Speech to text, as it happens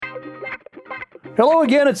Hello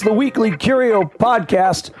again, it's the weekly Curio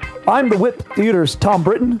podcast. I'm the WIP Theater's Thom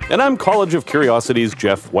Britton. And I'm College of Curiosity's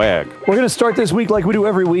Jeff Wagg. We're going to start this week like we do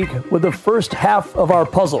every week with the first half of our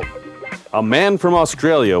puzzle. A man from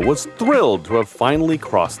Australia was thrilled to have finally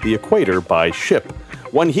crossed the equator by ship.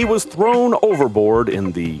 When he was thrown overboard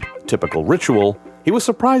in the typical ritual, he was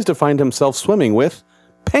surprised to find himself swimming with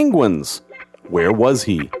penguins. Where was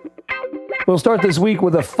he? We'll start this week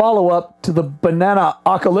with a follow-up to the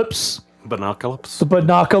banana-ocalypse. Binoculars? The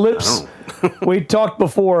binoculars. We talked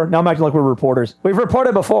before, now I'm acting like we're reporters. We've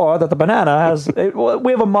reported before that the banana has, we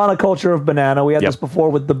have a monoculture of banana. We had this before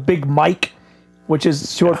with the Big Mike, which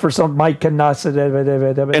is short for some Mike cannot.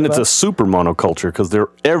 And it's a super monoculture because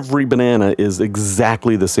every banana is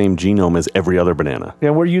exactly the same genome as every other banana.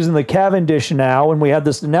 And we're using the Cavendish now, and we had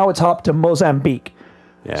this, now it's hopped to Mozambique.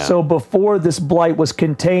 Yeah. So before this blight was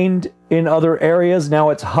contained in other areas,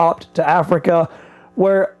 now it's hopped to Africa,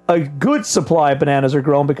 where a good supply of bananas are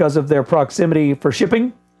grown because of their proximity for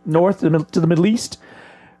shipping north to the Middle East.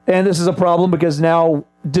 And this is a problem because now,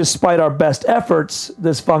 despite our best efforts,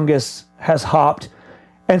 this fungus has hopped.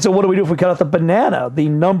 And so what do we do if we cut out the banana, the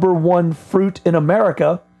number one fruit in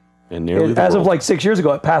America? And nearly as of like 6 years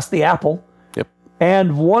ago, it passed the apple. Yep.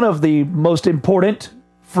 And one of the most important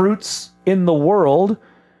fruits in the world.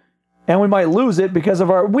 And we might lose it because of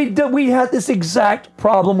our... We had this exact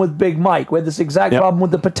problem with Big Mike. We had this exact problem with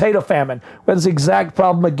the potato famine. We had this exact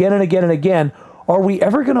problem again and again and again. Are we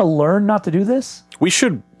ever going to learn not to do this? We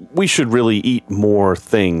should really eat more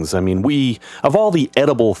things. I mean, of all the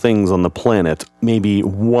edible things on the planet, maybe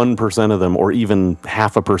 1% of them or even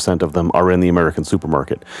 0.5% of them are in the American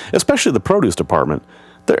supermarket, especially the produce department.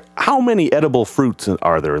 How many edible fruits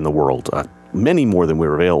are there in the world? Many more than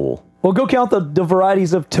we're available. Well, go count the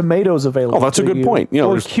varieties of tomatoes available. Oh, that's a good point. You know,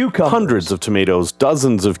 there's cucumbers. Hundreds of tomatoes,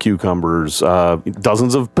 dozens of cucumbers,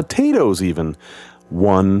 dozens of potatoes even.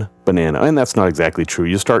 One banana. And that's not exactly true.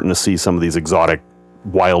 You're starting to see some of these exotic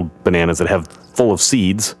wild bananas that have full of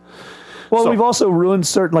seeds. Well, we've also ruined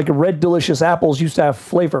certain, like red delicious apples used to have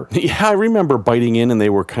flavor. Yeah, I remember biting in and they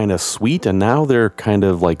were kind of sweet, and now they're kind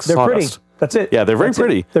of like they're sawdust. Pretty. That's it. Yeah, they're very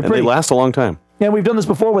pretty. They're pretty. They last a long time. Yeah, we've done this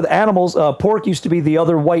before with animals. Pork used to be the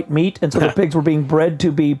other white meat, and so the pigs were being bred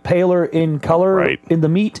to be paler in color in the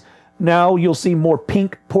meat. Now you'll see more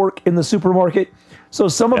pink pork in the supermarket. So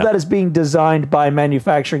some of that is being designed by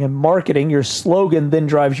manufacturing and marketing. Your slogan then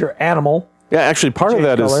drives your animal. Yeah, actually, part of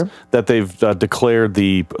that is that they've declared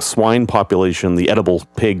the swine population, the edible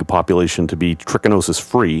pig population, to be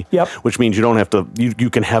trichinosis-free, which means you don't have to, you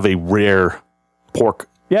can have a rare pork.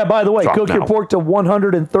 Yeah, by the way, cook your pork to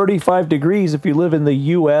 135 degrees if you live in the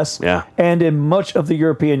U.S. And in much of the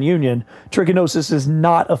European Union. Trichinosis is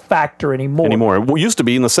not a factor anymore. It used to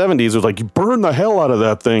be in the 70s. It was like, you burn the hell out of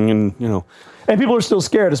that thing, and, you know. And people are still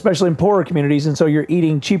scared, especially in poorer communities, and so you're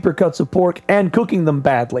eating cheaper cuts of pork and cooking them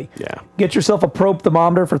badly. Yeah. Get yourself a probe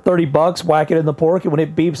thermometer for $30, whack it in the pork, and when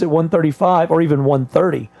it beeps at 135 or even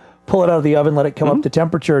 130, pull it out of the oven, let it come up to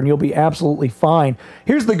temperature, and you'll be absolutely fine.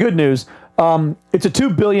 Here's the good news. It's a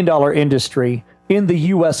 $2 billion industry in the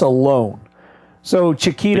U.S. alone. So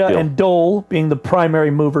Chiquita and Dole, being the primary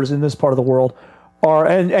movers in this part of the world,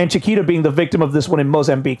 and Chiquita being the victim of this one in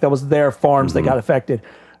Mozambique. That was their farms that got affected.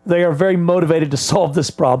 They are very motivated to solve this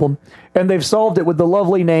problem, and they've solved it with the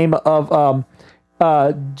lovely name of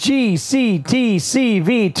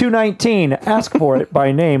GCTCV219. Ask for it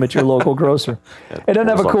by name at your local grocer. It doesn't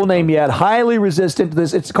have a cool name yet. Highly resistant to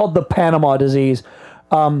this. It's called the Panama disease.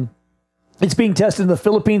 It's being tested in the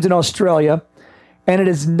Philippines and Australia, and it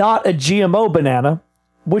is not a GMO banana,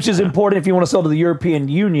 which is important if you want to sell to the European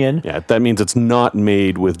Union. Yeah, that means it's not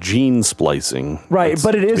made with gene splicing. Right,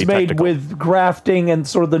 but it is made with grafting and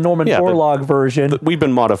sort of the Norman Borlaug version. We've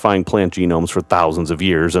been modifying plant genomes for thousands of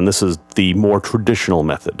years, and this is the more traditional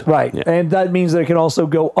method. Right, and that means that it can also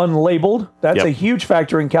go unlabeled. That's a huge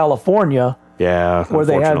factor in California. Yeah, where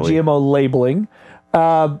they have GMO labeling.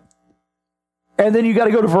 And then you got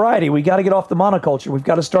to go to variety. We got to get off the monoculture. We've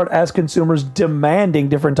got to start, as consumers, demanding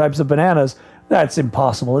different types of bananas. That's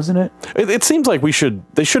impossible, isn't it? It seems like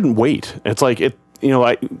they shouldn't wait. It's like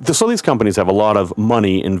so these companies have a lot of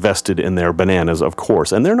money invested in their bananas, of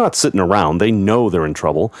course, and they're not sitting around. They know they're in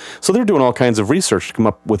trouble. So they're doing all kinds of research to come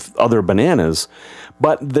up with other bananas,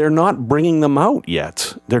 but they're not bringing them out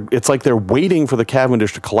yet. It's like they're waiting for the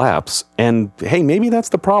Cavendish to collapse. And hey, maybe that's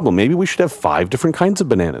the problem. Maybe we should have 5 different kinds of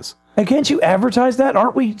bananas. And can't you advertise that?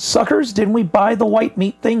 Aren't we suckers? Didn't we buy the white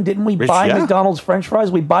meat thing? Didn't we buy McDonald's French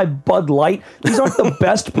fries? We buy Bud Light. These aren't the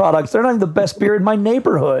best products. They're not even the best beer in my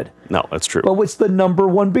neighborhood. No, that's true. But what's the number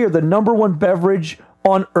one beer? The number one beverage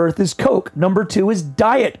on Earth is Coke. Number 2 is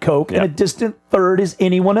Diet Coke, and a distant third is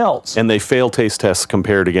anyone else. And they fail taste tests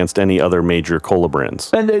compared against any other major cola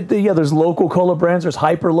brands. And there's local cola brands. There's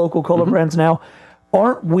hyper-local cola brands now.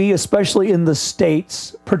 Aren't we, especially in the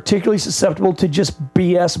States, particularly susceptible to just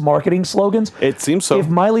BS marketing slogans? It seems so. If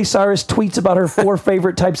Miley Cyrus tweets about her 4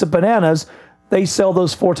 favorite types of bananas, they sell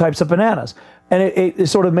those 4 types of bananas. And it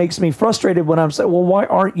sort of makes me frustrated when I'm saying, well, why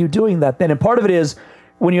aren't you doing that then? And part of it is,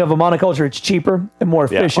 when you have a monoculture, it's cheaper and more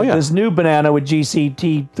efficient. Yeah. This new banana with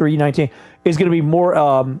GCT 319 is going to be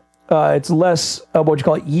more, it's less,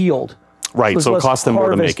 yield. Right, so it costs them more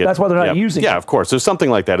to make it. That's why they're not using it. Yeah, of course. There's something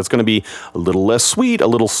like that. It's going to be a little less sweet, a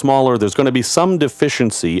little smaller. There's going to be some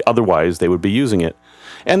deficiency. Otherwise, they would be using it.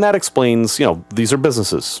 And that explains, these are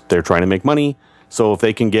businesses. They're trying to make money. So if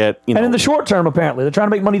they can get, And in the short term, apparently. They're trying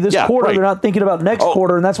to make money this quarter. Right. They're not thinking about next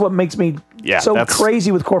quarter. And that's what makes me so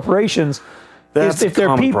crazy with corporations. If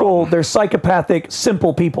they're people, problem. They're psychopathic,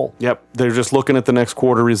 simple people. Yep. They're just looking at the next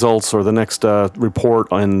quarter results or the next report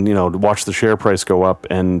and, watch the share price go up.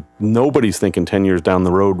 And nobody's thinking 10 years down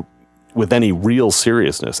the road with any real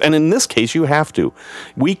seriousness. And in this case, you have to.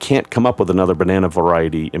 We can't come up with another banana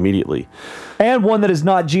variety immediately. And one that is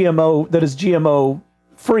not GMO, that is GMO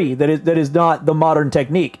free, that is not the modern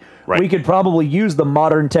technique. Right. We could probably use the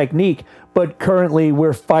modern technique, but currently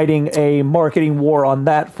we're fighting a marketing war on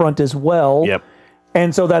that front as well. Yep.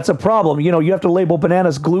 And so that's a problem. You have to label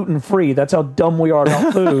bananas gluten-free. That's how dumb we are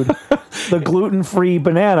about food. The gluten-free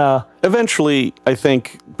banana. Eventually, I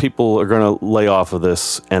think people are going to lay off of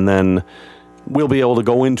this, and then we'll be able to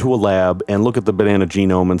go into a lab and look at the banana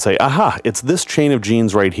genome and say, aha, it's this chain of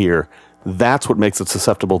genes right here. That's what makes it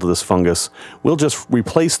susceptible to this fungus. We'll just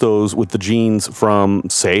replace those with the genes from,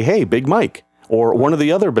 say, hey, Big Mike, or one of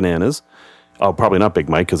the other bananas. Oh, probably not Big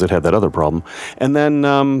Mike because it had that other problem. And then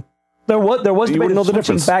there was debate of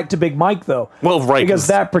switching back to Big Mike, though. Well, right. Because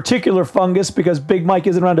that particular fungus, because Big Mike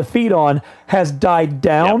isn't around to feed on, has died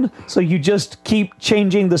down. Yep. So you just keep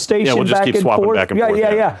changing the station we'll just back keep and swapping forth. Back and forth.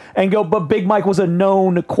 Yeah. And go, but Big Mike was a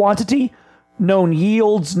known quantity, known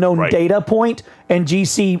yields, known data point, and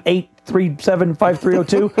GC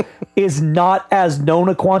 8375302 is not as known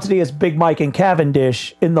a quantity as Big Mike and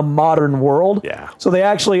Cavendish in the modern world. Yeah. So they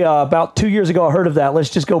actually, about 2 years ago, I heard of that. Let's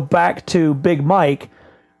just go back to Big Mike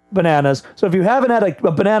bananas. So if you haven't had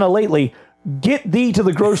a banana lately, get thee to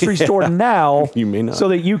the grocery store now. You may not. So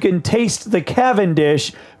that you can taste the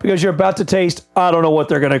Cavendish, because you're about to taste, I don't know what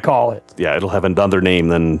they're going to call it. Yeah, it'll have another name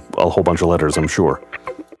than a whole bunch of letters, I'm sure.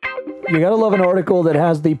 You got to love an article that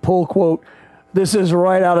has the pull quote, "This is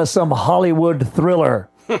right out of some Hollywood thriller."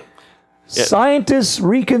 Scientists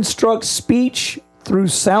reconstruct speech through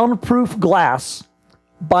soundproof glass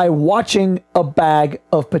by watching a bag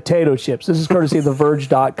of potato chips. This is courtesy of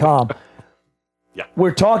TheVerge.com. Yeah.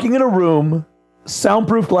 We're talking in a room,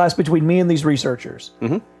 soundproof glass between me and these researchers.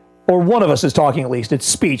 Mm-hmm. Or one of us is talking, at least. It's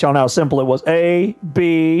speech on how simple it was. A,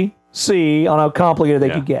 B, C, on how complicated they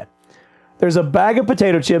could get. There's a bag of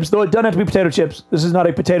potato chips, though it doesn't have to be potato chips. This is not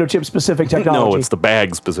a potato chip specific technology. No, it's the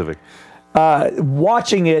bag specific.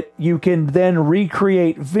 Watching it, you can then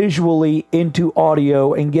recreate visually into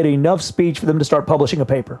audio and get enough speech for them to start publishing a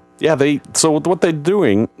paper. Yeah, so what they're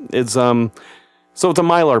doing is, so it's a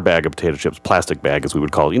Mylar bag of potato chips, plastic bag as we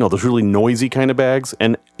would call it, those really noisy kind of bags,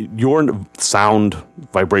 and your sound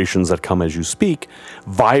vibrations that come as you speak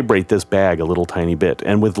vibrate this bag a little tiny bit.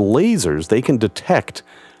 And with lasers, they can detect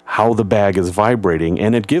how the bag is vibrating,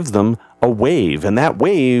 and it gives them a wave, and that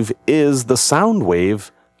wave is the sound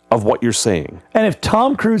wave of what you're saying. And if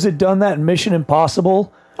Tom Cruise had done that in Mission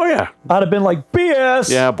Impossible, I'd have been like, BS.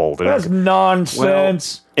 Yeah, Bolton. That's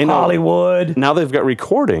nonsense. Well, Hollywood. Now they've got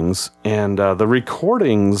recordings, and the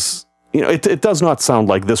recordings, it does not sound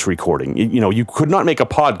like this recording. You could not make a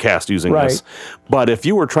podcast using this. But if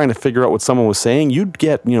you were trying to figure out what someone was saying, you'd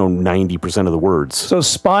get, 90% of the words. So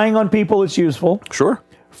spying on people is useful. Sure.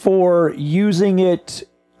 For using it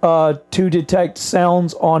to detect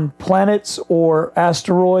sounds on planets or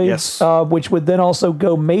asteroids, which would then also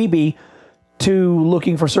go maybe to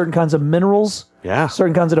looking for certain kinds of minerals,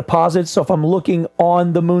 certain kinds of deposits. So if I'm looking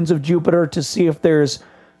on the moons of Jupiter to see if there's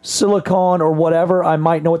silicon or whatever, I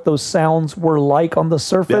might know what those sounds were like on the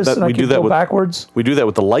surface, and I can go backwards. We do that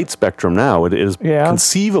with the light spectrum now. It is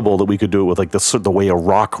conceivable that we could do it with like the way a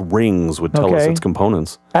rock rings would tell us its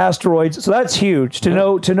components. Asteroids. So that's huge to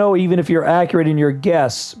know even if you're accurate in your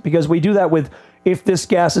guess, because we do that with, if this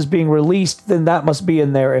gas is being released, then that must be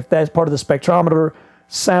in there. If that's part of the spectrometer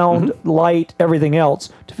sound, light, everything else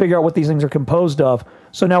to figure out what these things are composed of.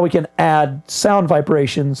 So now we can add sound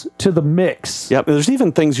vibrations to the mix. Yeah, there's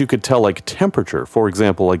even things you could tell, like temperature. For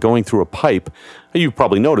example, like going through a pipe. You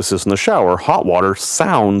probably noticed this in the shower. Hot water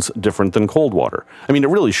sounds different than cold water. I mean, it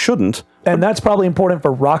really shouldn't. And that's probably important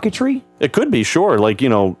for rocketry? It could be, sure. Like,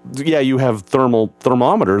 you have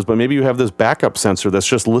thermometers, but maybe you have this backup sensor that's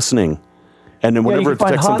just listening. And then whenever it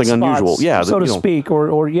detects something unusual. Yeah, so to speak.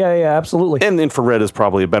 Or absolutely. And infrared is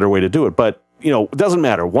probably a better way to do it. But it doesn't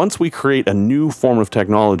matter. Once we create a new form of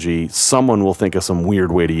technology, someone will think of some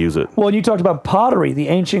weird way to use it. Well, and you talked about pottery, the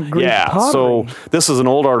ancient Greek pottery. So this is an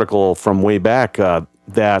old article from way back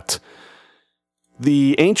that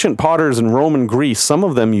the ancient potters in Rome and Greece, some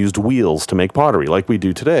of them used wheels to make pottery like we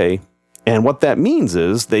do today. And what that means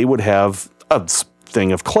is they would have a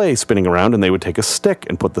thing of clay spinning around, and they would take a stick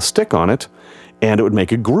and put the stick on it, and it would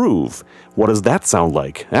make a groove. What does that sound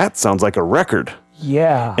like? That sounds like a record.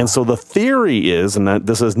 Yeah. And so the theory is, and that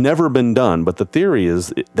this has never been done, but the theory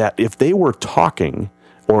is that if they were talking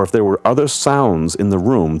or if there were other sounds in the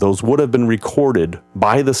room, those would have been recorded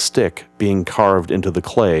by the stick being carved into the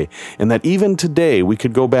clay. And that even today we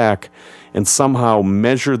could go back and somehow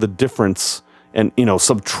measure the difference and,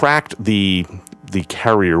 subtract the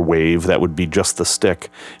carrier wave, that would be just the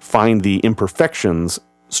stick, find the imperfections,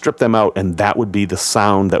 strip them out, and that would be the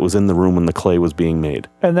sound that was in the room when the clay was being made.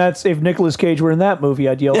 And that's, if Nicolas Cage were in that movie,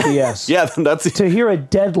 I'd yell yes. Yeah, that's... To hear a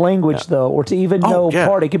dead language, though, or to even know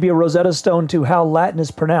part, it could be a Rosetta Stone to how Latin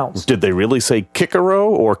is pronounced. Did they really say Cicero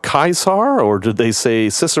or Caesar, or did they say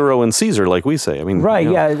Cicero and Caesar like we say? I mean,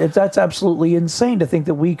 right, that's absolutely insane to think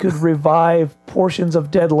that we could revive portions of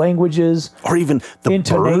dead languages. Or even the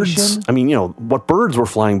intonation. Birds. I mean, what birds were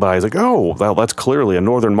flying by is like, oh, well, that's clearly a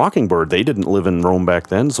northern mockingbird. They didn't live in Rome back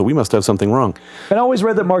then, so we must have something wrong. And I always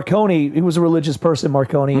read that Marconi, he was a religious person,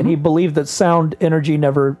 Marconi, and he believed that sound energy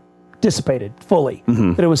never dissipated fully,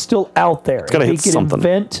 that it was still out there. It's gotta hit he could something.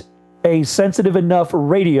 invent a sensitive enough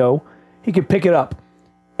radio, he could pick it up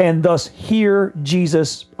and thus hear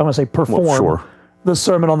Jesus, I'm going to say perform the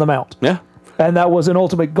Sermon on the Mount. Yeah. And that was an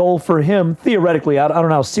ultimate goal for him, theoretically. I don't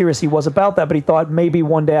know how serious he was about that, but he thought maybe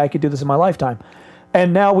one day I could do this in my lifetime.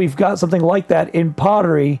 And now we've got something like that in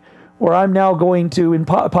pottery, where I'm now going to,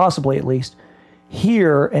 possibly at least,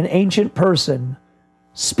 hear an ancient person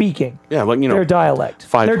speaking. Yeah, like, their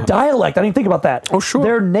dialect. Their dialect. I didn't think about that. Oh, sure.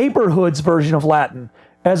 Their neighborhood's version of Latin,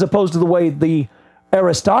 as opposed to the way the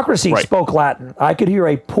aristocracy spoke Latin. I could hear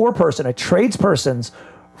a poor person, a tradesperson's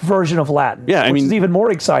version of Latin. Yeah, which is even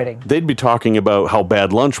more exciting. They'd be talking about how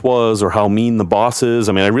bad lunch was or how mean the boss is.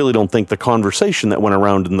 I mean, I really don't think the conversation that went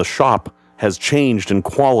around in the shop has changed in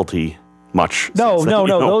quality much. No.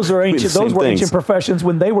 Those are ancient. Those were ancient professions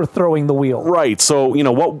when they were throwing the wheel. Right. So,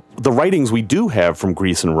 what the writings we do have from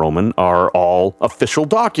Greece and Roman are all official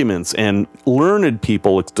documents and learned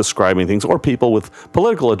people describing things, or people with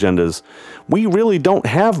political agendas. We really don't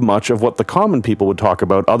have much of what the common people would talk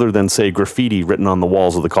about, other than, say, graffiti written on the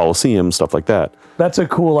walls of the Colosseum, stuff like that. That's a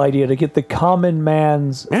cool idea, to get the common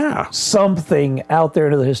man's something out there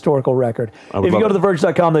into the historical record. If you go to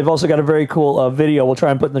theverge.com, they've also got a very cool video we'll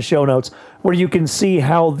try and put in the show notes, where you can see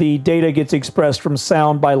how the data gets expressed from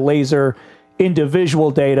sound by laser into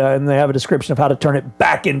visual data, and they have a description of how to turn it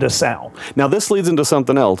back into sound. Now, this leads into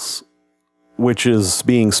something else, which is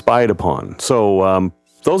being spied upon. So,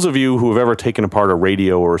 those of you who have ever taken apart a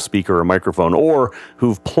radio or a speaker or a microphone, or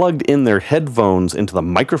who've plugged in their headphones into the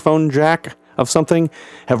microphone jack of something,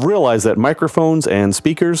 have realized that microphones and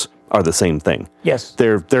speakers are the same thing. Yes.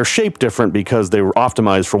 They're shaped different because they were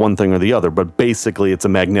optimized for one thing or the other, but basically it's a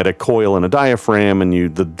magnetic coil and a diaphragm,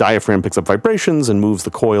 and the diaphragm picks up vibrations and moves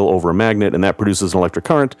the coil over a magnet, and that produces an electric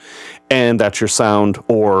current, and that's your sound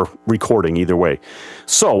or recording, either way.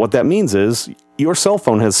 So what that means is your cell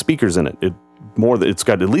phone has speakers in it. It's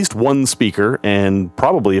got at least one speaker and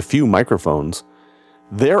probably a few microphones.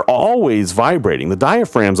 They're always vibrating. The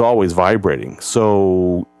diaphragm's always vibrating.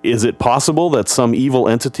 So is it possible that some evil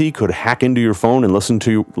entity could hack into your phone and listen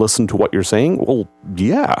to what you're saying? Well,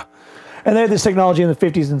 yeah. And they had this technology in the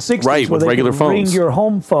 50s and 60s, right, where with they regular could phones. ring your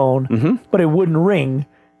home phone, but it wouldn't ring,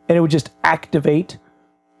 and it would just activate.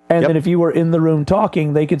 And then if you were in the room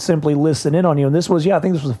talking, they could simply listen in on you. And this was, I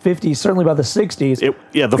think this was the 50s, certainly by the 60s.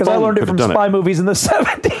 Because I learned it from spy movies in the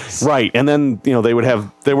 70s. Right. And then,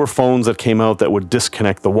 there were phones that came out that would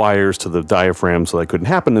disconnect the wires to the diaphragm so that couldn't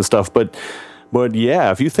happen and stuff. But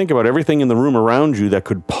yeah, if you think about everything in the room around you that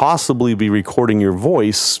could possibly be recording your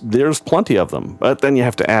voice, there's plenty of them. But then you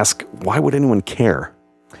have to ask, why would anyone care?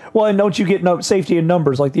 Well, and don't you get safety in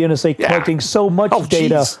numbers, like the NSA collecting so much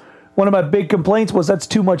data One of my big complaints was that's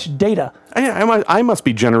too much data. I must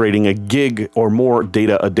be generating a gig or more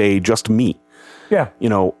data a day, just me. Yeah.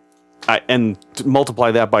 And to multiply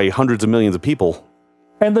that by hundreds of millions of people.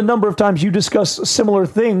 And the number of times you discuss similar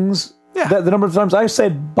things, the number of times I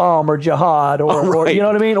said bomb or jihad or you know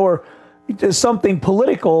what I mean? Or something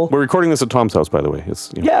political. We're recording this at Tom's house, by the way.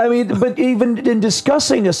 Yeah, I mean, but even in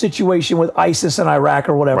discussing a situation with ISIS in Iraq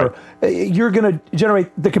or whatever, you're going to generate,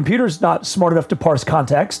 the computer's not smart enough to parse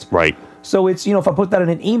context. Right. So it's, if I put that in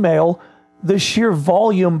an email, the sheer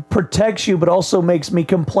volume protects you, but also makes me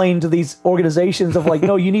complain to these organizations of like,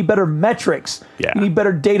 no, you need better metrics. Yeah. You need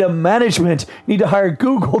better data management. You need to hire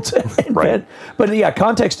Google to invent. Right. But yeah,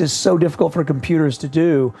 context is so difficult for computers to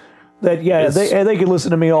do. That, they can listen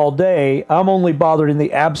to me all day. I'm only bothered in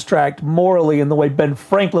the abstract morally in the way Ben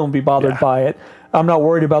Franklin would be bothered by it. I'm not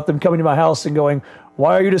worried about them coming to my house and going,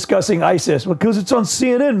 why are you discussing ISIS? Well, because it's on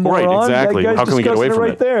CNN, moron. Right, exactly. That guy's How can we get away from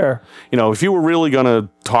right it? There. If you were really going to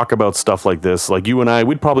talk about stuff like this, like you and I,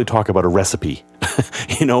 we'd probably talk about a recipe.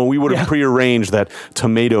 We would have prearranged that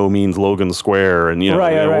tomato means Logan Square and,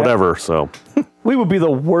 whatever. So we would be the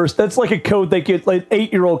worst. That's like a code they could, like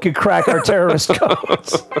 8-year-old could crack our terrorist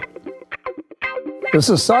codes. The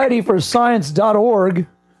Society for Science.org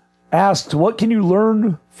asked, what can you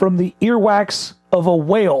learn from the earwax of a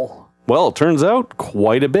whale? Well, it turns out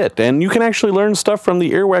quite a bit. And you can actually learn stuff from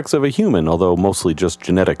the earwax of a human, although mostly just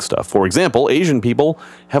genetic stuff. For example, Asian people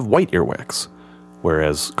have white earwax,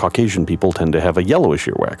 whereas Caucasian people tend to have a yellowish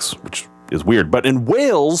earwax, which is weird. But in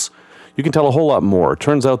whales, you can tell a whole lot more. It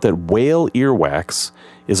turns out that whale earwax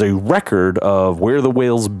is a record of where the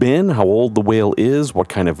whale's been, how old the whale is, what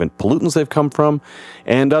kind of pollutants they've come from,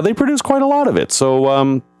 and they produce quite a lot of it.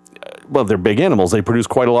 So, they're big animals. They produce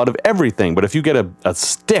quite a lot of everything. But if you get a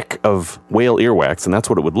stick of whale earwax, and that's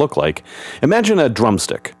what it would look like, imagine a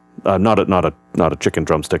drumstick, not a chicken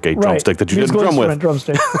drumstick, a drumstick that you didn't drum with.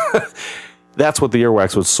 Drumstick. That's what the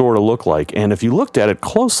earwax would sort of look like. And if you looked at it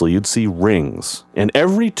closely, you'd see rings. And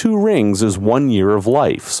every 2 rings is 1 year of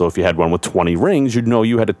life. So if you had one with 20 rings, you'd know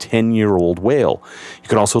you had a 10-year-old whale. You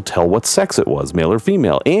could also tell what sex it was, male or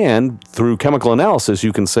female. And through chemical analysis,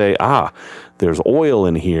 you can say, there's oil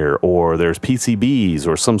in here, or there's PCBs,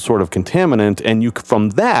 or some sort of contaminant. And from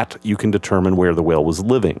that, you can determine where the whale was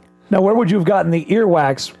living. Now, where would you have gotten the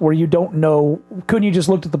earwax where you don't know? Couldn't you just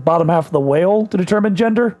looked at the bottom half of the whale to determine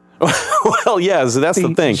gender? Well, yeah, so that's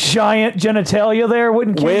the thing. Giant genitalia there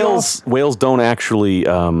wouldn't kill whales don't actually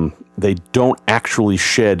they don't actually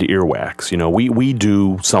shed earwax. We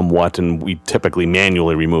do somewhat, and we typically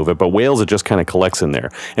manually remove it, but whales, it just kind of collects in there.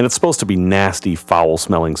 And it's supposed to be nasty,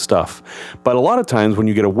 foul-smelling stuff. But a lot of times when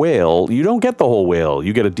you get a whale, you don't get the whole whale.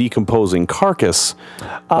 You get a decomposing carcass,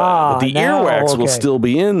 but the earwax will still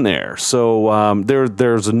be in there. So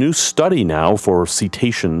there's a new study now for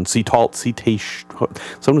cetacean. Someone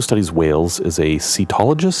who studies whales is a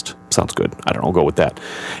cetologist. Sounds good. I don't know. I'll go with that.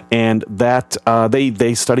 And that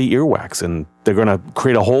they study earwax, and they're going to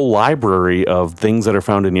create a whole library of things that are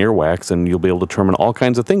found in earwax, and you'll be able to determine all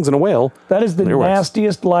kinds of things in a whale. That is the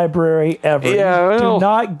nastiest library ever. Yeah, do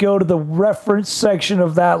not go to the reference section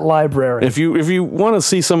of that library. If you want to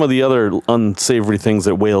see some of the other unsavory things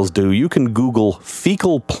that whales do, you can Google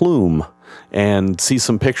fecal plume and see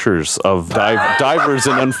some pictures of divers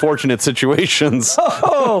in unfortunate situations.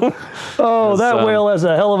 That whale has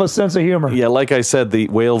a hell of a sense of humor. Yeah, like I said, the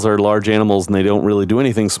whales are large animals and they don't really do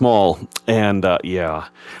anything small. And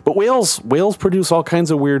but whales produce all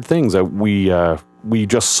kinds of weird things. We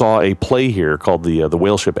just saw a play here called the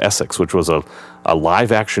whale ship Essex, which was a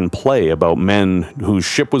live action play about men whose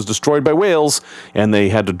ship was destroyed by whales and they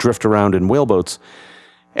had to drift around in whaleboats.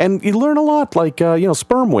 And you learn a lot, like,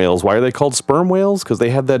 sperm whales. Why are they called sperm whales? Because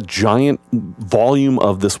they had that giant volume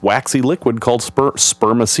of this waxy liquid called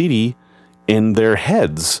spermaceti in their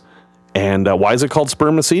heads. And why is it called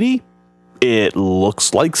spermaceti? It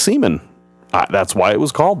looks like semen. That's why it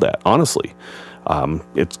was called that, honestly.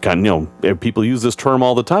 It's kind of, people use this term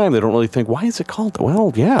all the time. They don't really think, why is it called that?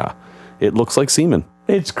 Well, yeah, it looks like semen.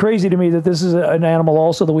 It's crazy to me that this is an animal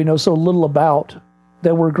also that we know so little about,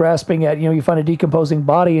 that we're grasping at. You find a decomposing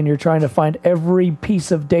body and you're trying to find every piece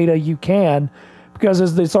of data you can, because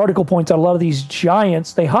as this article points out, a lot of these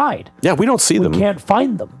giants, they hide. Yeah, we don't see them. We can't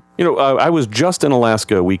find them. I was just in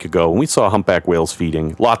Alaska a week ago and we saw humpback whales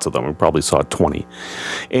feeding, lots of them. We probably saw 20.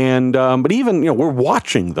 And, but even, we're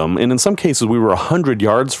watching them. And in some cases we were 100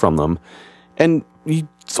 yards from them, and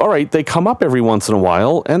it's all right. They come up every once in a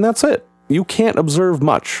while and that's it. You can't observe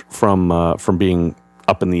much from being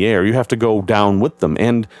up in the air. You have to go down with them,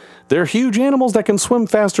 and they're huge animals that can swim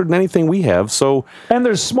faster than anything we have. So, and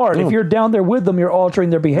they're smart. If you're down there with them, you're altering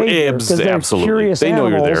their behavior because they're absolutely. curious They know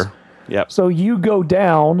animals. you're there. Yep. So you go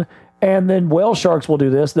down, and then whale sharks will do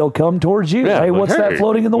this. They'll come towards you. Yeah, Hey, like, what's that hey,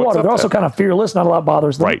 floating in the what's water? up They're also there? kind of fearless. Not a lot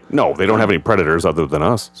bothers them. Right. No, they don't have any predators other than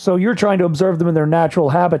us. So you're trying to observe them in their natural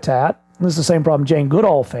habitat. This is the same problem Jane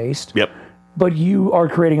Goodall faced. Yep. But you are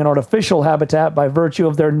creating an artificial habitat by virtue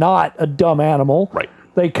of they're not a dumb animal. Right.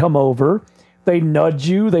 They come over. They nudge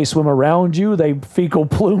you, they swim around you, they fecal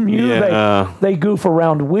plume you, Yeah. they goof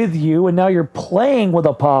around with you, and now you're playing with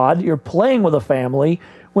a pod, you're playing with a family,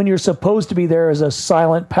 when you're supposed to be there as a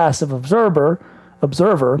silent, passive observer.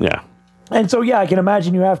 Yeah. And so, yeah, I can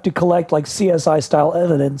imagine you have to collect like CSI-style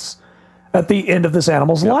evidence at the end of this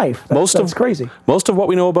animal's life. That's crazy. Most of what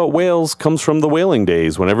we know about whales comes from the whaling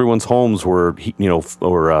days when everyone's homes were,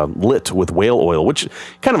 lit with whale oil, which is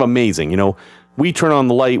kind of amazing, We turn on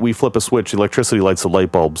the light, we flip a switch, electricity lights the light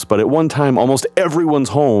bulbs. But at one time, almost everyone's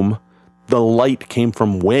home, the light came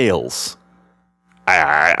from whales.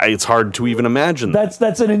 It's hard to even imagine. That's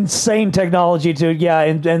an insane technology too. Yeah,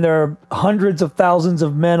 and there are hundreds of thousands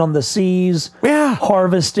of men on the seas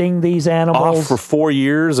harvesting these animals. Off for 4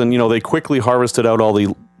 years, and they quickly harvested out all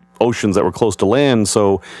the oceans that were close to land.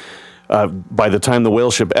 So by the time the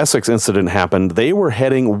whale ship Essex incident happened, they were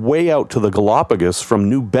heading way out to the Galapagos from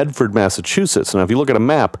New Bedford, Massachusetts. Now, if you look at a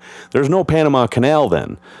map, there's no Panama Canal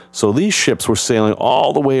then. So these ships were sailing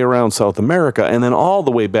all the way around South America and then all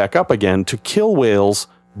the way back up again to kill whales,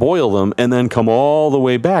 boil them, and then come all the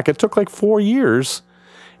way back. It took like 4 years.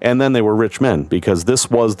 And then they were rich men because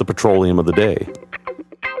this was the petroleum of the day.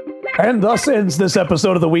 And thus ends this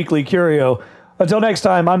episode of the Weekly Curio. Until next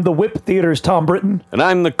time, I'm the WIP Theater's Thom Britton. And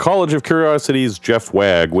I'm the College of Curiosities' Jeff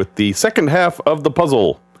Wagg with the second half of the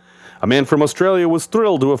puzzle. A man from Australia was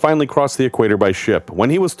thrilled to have finally crossed the equator by ship. When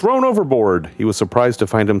he was thrown overboard, he was surprised to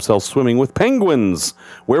find himself swimming with penguins.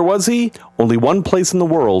 Where was he? Only one place in the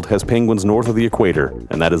world has penguins north of the equator,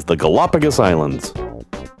 and that is the Galapagos Islands.